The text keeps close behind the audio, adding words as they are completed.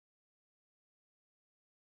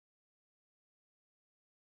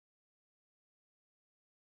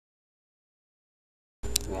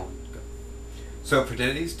So for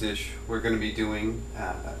today's dish, we're going to be doing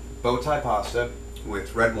bow tie pasta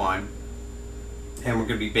with red wine, and we're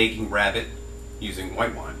going to be baking rabbit using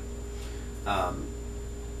white wine.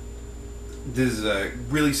 This is a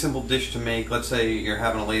really simple dish to make. Let's say you're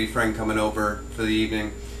having a lady friend coming over for the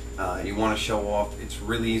evening. You want to show off. It's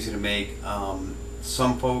really easy to make.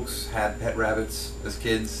 Some folks had pet rabbits as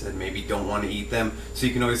kids and maybe don't want to eat them, so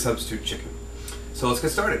you can always substitute chicken. So let's get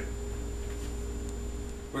started.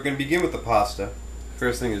 We're going to begin with the pasta.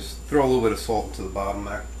 First thing is throw a little bit of salt into the bottom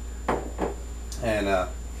there. And I'm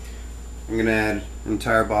going to add an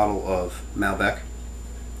entire bottle of Malbec.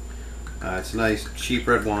 It's a nice cheap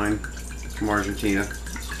red wine from Argentina.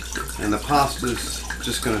 And the pasta's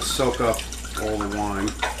just going to soak up all the wine.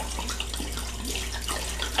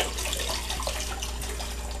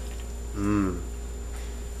 And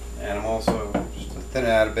I'm also, just to thin it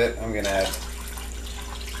out a bit, I'm going to add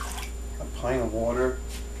a pint of water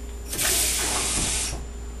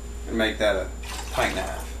and make that a pint and a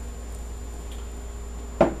half.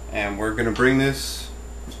 And we're going to bring this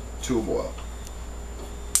to a boil.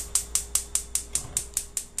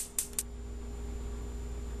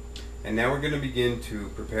 And now we're going to begin to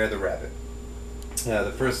prepare the rabbit.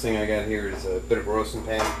 The first thing I got here is a bit of a roasting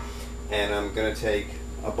pan, and I'm going to take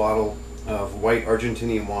a bottle of white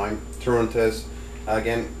Argentinian wine, Torrontés.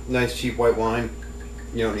 Again, nice cheap white wine.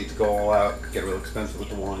 You don't need to go all out, get real expensive with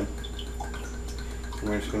the wine. And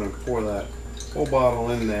we're just going to pour that whole bottle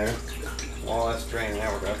in there. While that's draining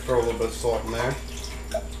out, we're going to throw a little bit of salt in there.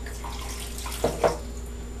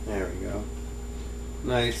 There we go.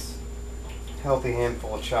 Nice, healthy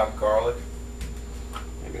handful of chopped garlic.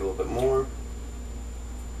 Maybe a little bit more.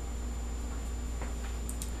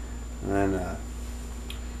 And then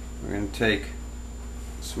we're going to take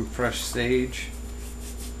some fresh sage.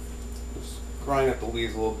 Just grind up the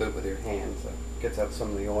leaves a little bit with your hands. That gets out some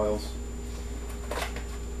of the oils.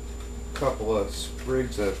 A couple of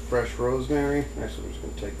sprigs of fresh rosemary. Actually, we're just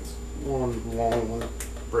going to take this one long one,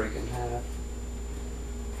 break in half.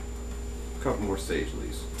 A couple more sage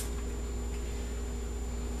leaves.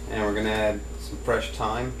 And we're going to add some fresh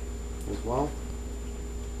thyme as well.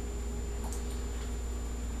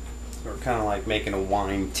 We're kind of like making a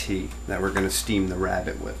wine tea that we're going to steam the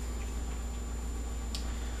rabbit with.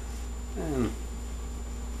 And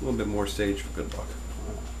a little bit more sage for good luck.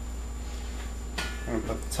 I'm going to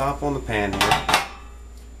put the top on the pan here.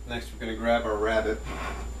 Next we're going to grab our rabbit.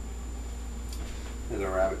 There's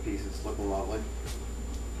our rabbit pieces, looking lovely.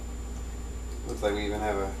 Looks like we even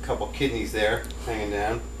have a couple kidneys there hanging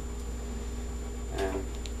down. And I'm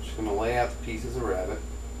just going to lay out the pieces of rabbit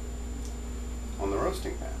on the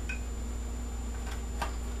roasting pan.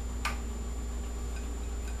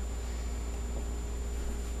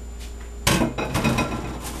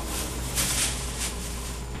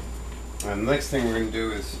 And the next thing we're going to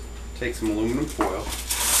do is take some aluminum foil,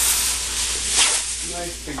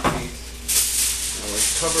 nice big piece, and we're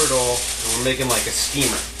cover it all, and we're making like a steamer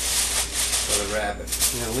for the rabbit.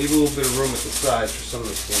 Now leave a little bit of room at the sides for some of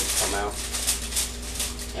the steam to come out.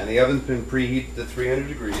 And the oven's been preheated to 300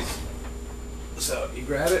 degrees. So you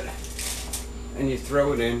grab it and you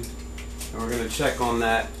throw it in, and we're going to check on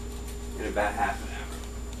that in about half an hour.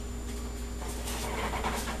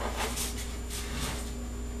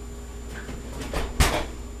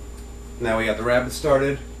 Now we got the rabbit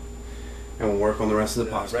started, and we'll work on the rest of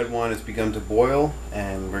the pasta. Red wine has begun to boil,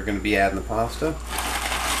 and we're going to be adding the pasta.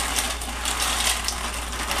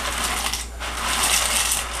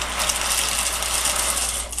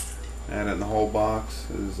 Add it in the whole box.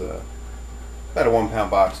 This is about a 1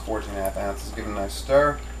 pound box, 14.5 ounces. Give it a nice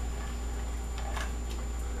stir.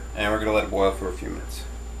 And we're going to let it boil for a few minutes.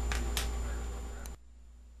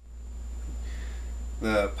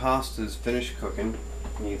 The pasta is finished cooking.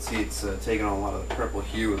 You can see it's taking on a lot of the purple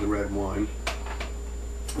hue of the red wine.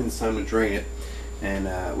 And it's time to drain it.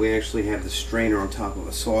 And we actually have the strainer on top of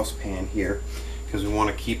a saucepan here because we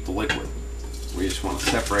want to keep the liquid. We just want to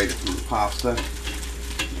separate it from the pasta.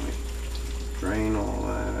 Drain all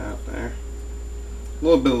that out there. A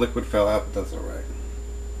little bit of liquid fell out, but that's alright.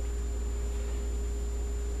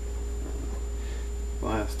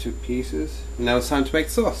 Last two pieces. Now it's time to make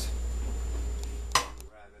the sauce.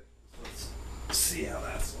 See how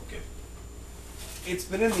that's looking. It's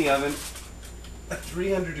been in the oven at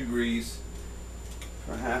 300 degrees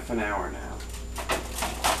for half an hour now.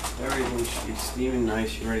 Everything should be steaming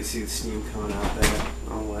nice. You can already see the steam coming out there.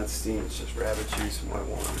 All that steam is just rabbit juice and white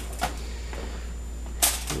wine.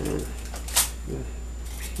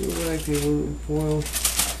 Peel back the aluminum foil,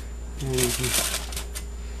 and you can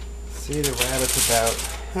see the rabbit's about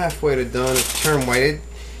halfway to done. It's turn whited.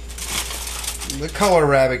 The color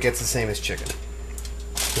rabbit gets the same as chicken.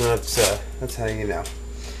 That's how you know.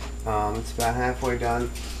 It's about halfway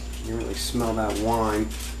done. You really smell that wine.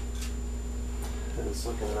 And it's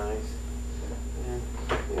looking nice. And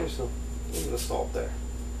there's a little bit of salt there.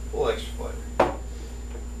 A little extra flavor.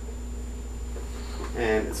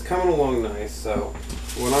 And it's coming along nice, so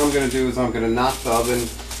what I'm going to do is I'm going to knock the oven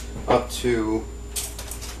up to,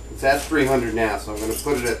 it's at 300 now, so I'm going to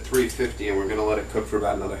put it at 350 and we're going to let it cook for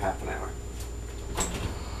about another half an hour.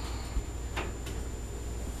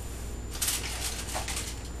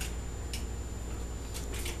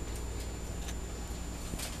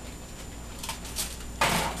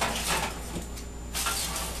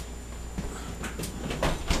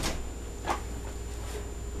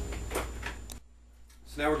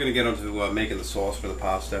 So now we're going to get onto making the sauce for the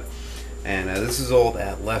pasta, and this is all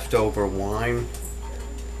that leftover wine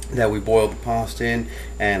that we boiled the pasta in,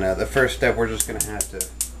 and the first step we're just going to have to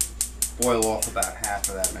boil off about half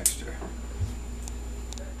of that mixture.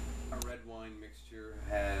 Our red wine mixture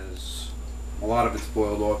has a lot of it's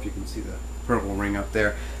boiled off. You can see the purple ring up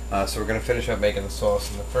there. So we're going to finish up making the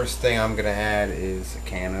sauce, and the first thing I'm going to add is a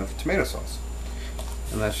can of tomato sauce,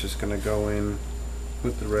 and that's just going to go in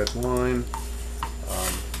with the red wine.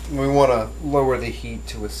 We want to lower the heat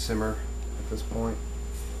to a simmer at this point,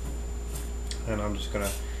 and I'm just going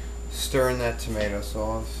to stir in that tomato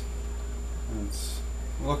sauce, and it's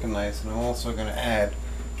looking nice. And I'm also going to add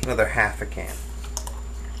another half a can.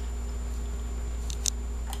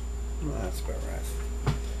 That's about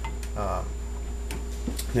right.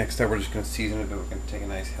 Next up, we're just going to season it, but we're going to take a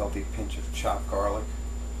nice healthy pinch of chopped garlic,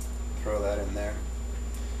 throw that in there,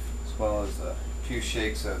 as well as a few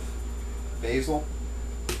shakes of basil,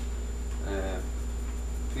 and a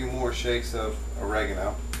few more shakes of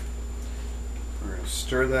oregano. We're going to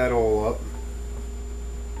stir that all up,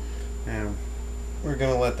 and we're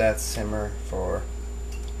going to let that simmer for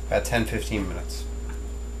about 10-15 minutes.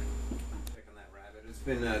 Checking that rabbit. It's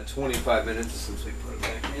been 25 minutes since we put it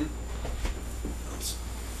back in. Let's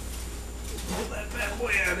pull that bad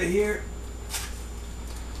boy out of here.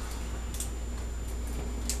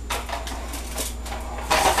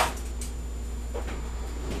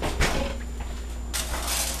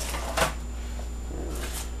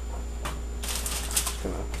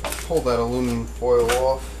 Pull that aluminum foil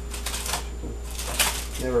off.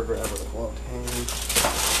 Never grab with a gloved hand.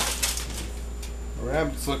 The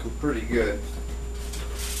rabbit's looking pretty good.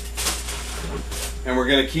 And we're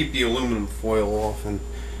going to keep the aluminum foil off. And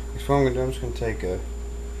next what I'm going to do, I'm just going to take a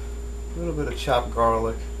little bit of chopped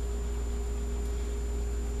garlic.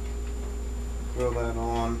 Throw that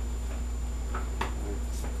on.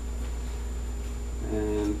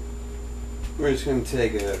 And we're just going to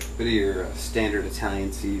take a bit of your standard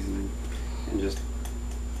Italian seasoning and just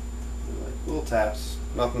like little taps,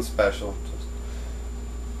 nothing special, just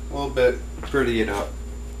a little bit, pretty it up.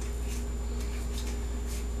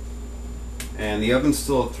 And the oven's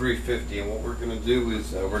still at 350, and what we're going to do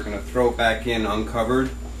is we're going to throw it back in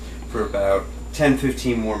uncovered for about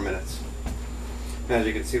 10-15 more minutes. And as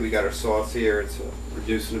you can see, we got our sauce here. It's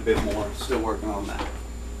reducing a bit more, still working on that.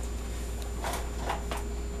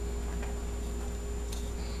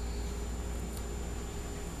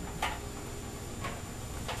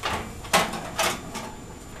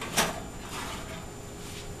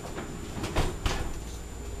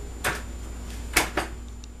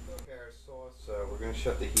 We're going to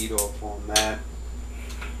shut the heat off on that.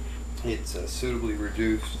 It's suitably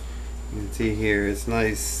reduced. You can see here it's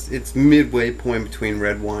nice. It's midway point between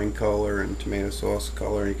red wine color and tomato sauce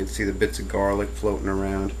color. You can see the bits of garlic floating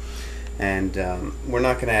around. And we're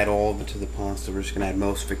not going to add all of it to the pasta. We're just going to add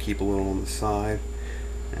most of it, keep a little on the side.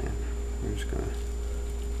 And we're just going to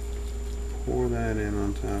pour that in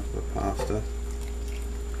on top of the pasta.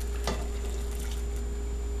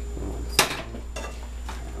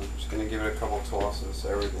 Going to give it a couple tosses so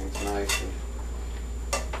everything's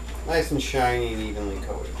nice and shiny and evenly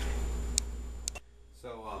coated.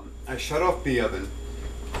 So I shut off the oven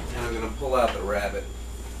and I'm going to pull out the rabbit.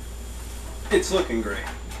 It's looking great.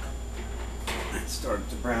 It started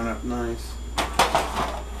to brown up nice.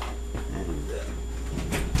 And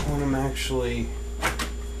what I'm actually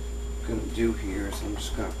going to do here is I'm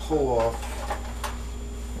just going to pull off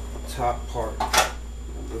the top part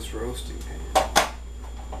of this roasting pan.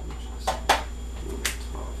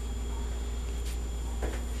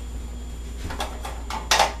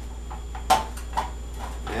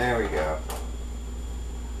 There we go.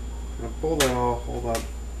 I'm gonna pull that off, hold up.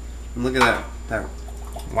 And look at that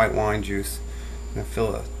white wine juice. I'm gonna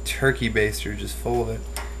fill a turkey baster just full of it.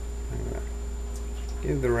 I'm gonna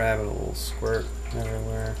give the rabbit a little squirt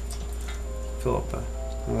everywhere. Fill up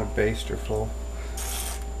another baster full.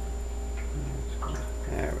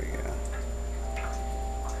 There we go.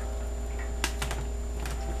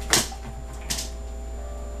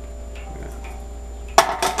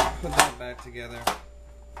 Put that back together.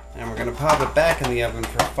 And we're going to pop it back in the oven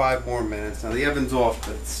for 5 more minutes. Now the oven's off,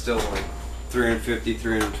 but it's still like 350,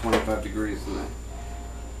 325 degrees in there.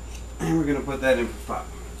 And we're going to put that in for 5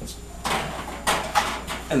 minutes.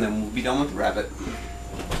 And then we'll be done with the rabbit.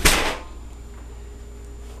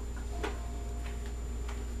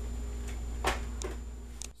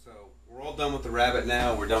 So we're all done with the rabbit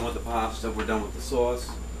now. We're done with the pasta. We're done with the sauce.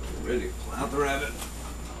 We're ready to pull out the rabbit.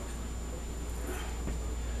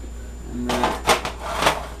 And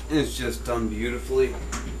that is just done beautifully.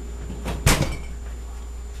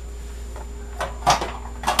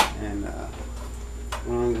 And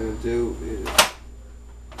what I'm going to do is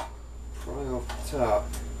fry off the top.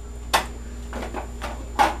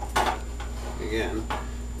 Again,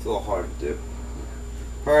 it's a little hard to do.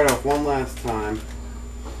 Fry it off one last time.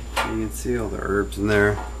 You can see all the herbs in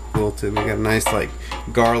there. Wilted. We got a nice like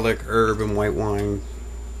garlic, herb, and white wine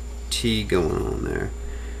tea going on there.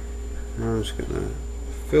 I'm just gonna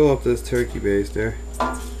fill up this turkey baster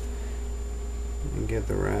and get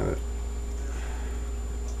the rabbit.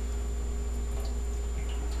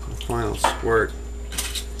 The final squirt.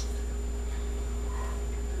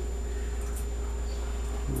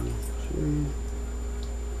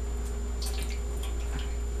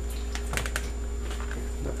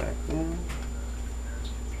 Put that back down.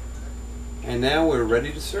 And now we're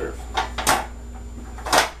ready to serve.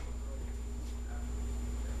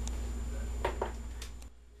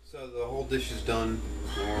 So the whole dish is done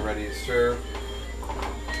and we're ready to serve.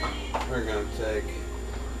 We're going to take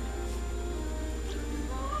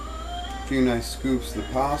a few nice scoops of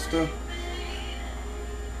the pasta.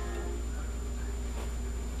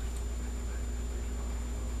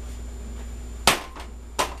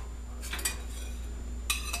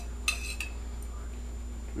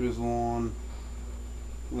 Drizzle on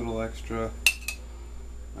a little extra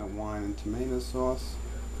that wine and tomato sauce.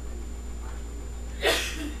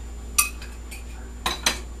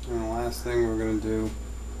 And the last thing we're going to do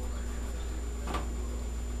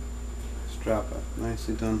is drop a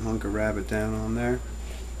nicely done hunk of rabbit down on there,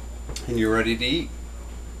 and you're ready to eat.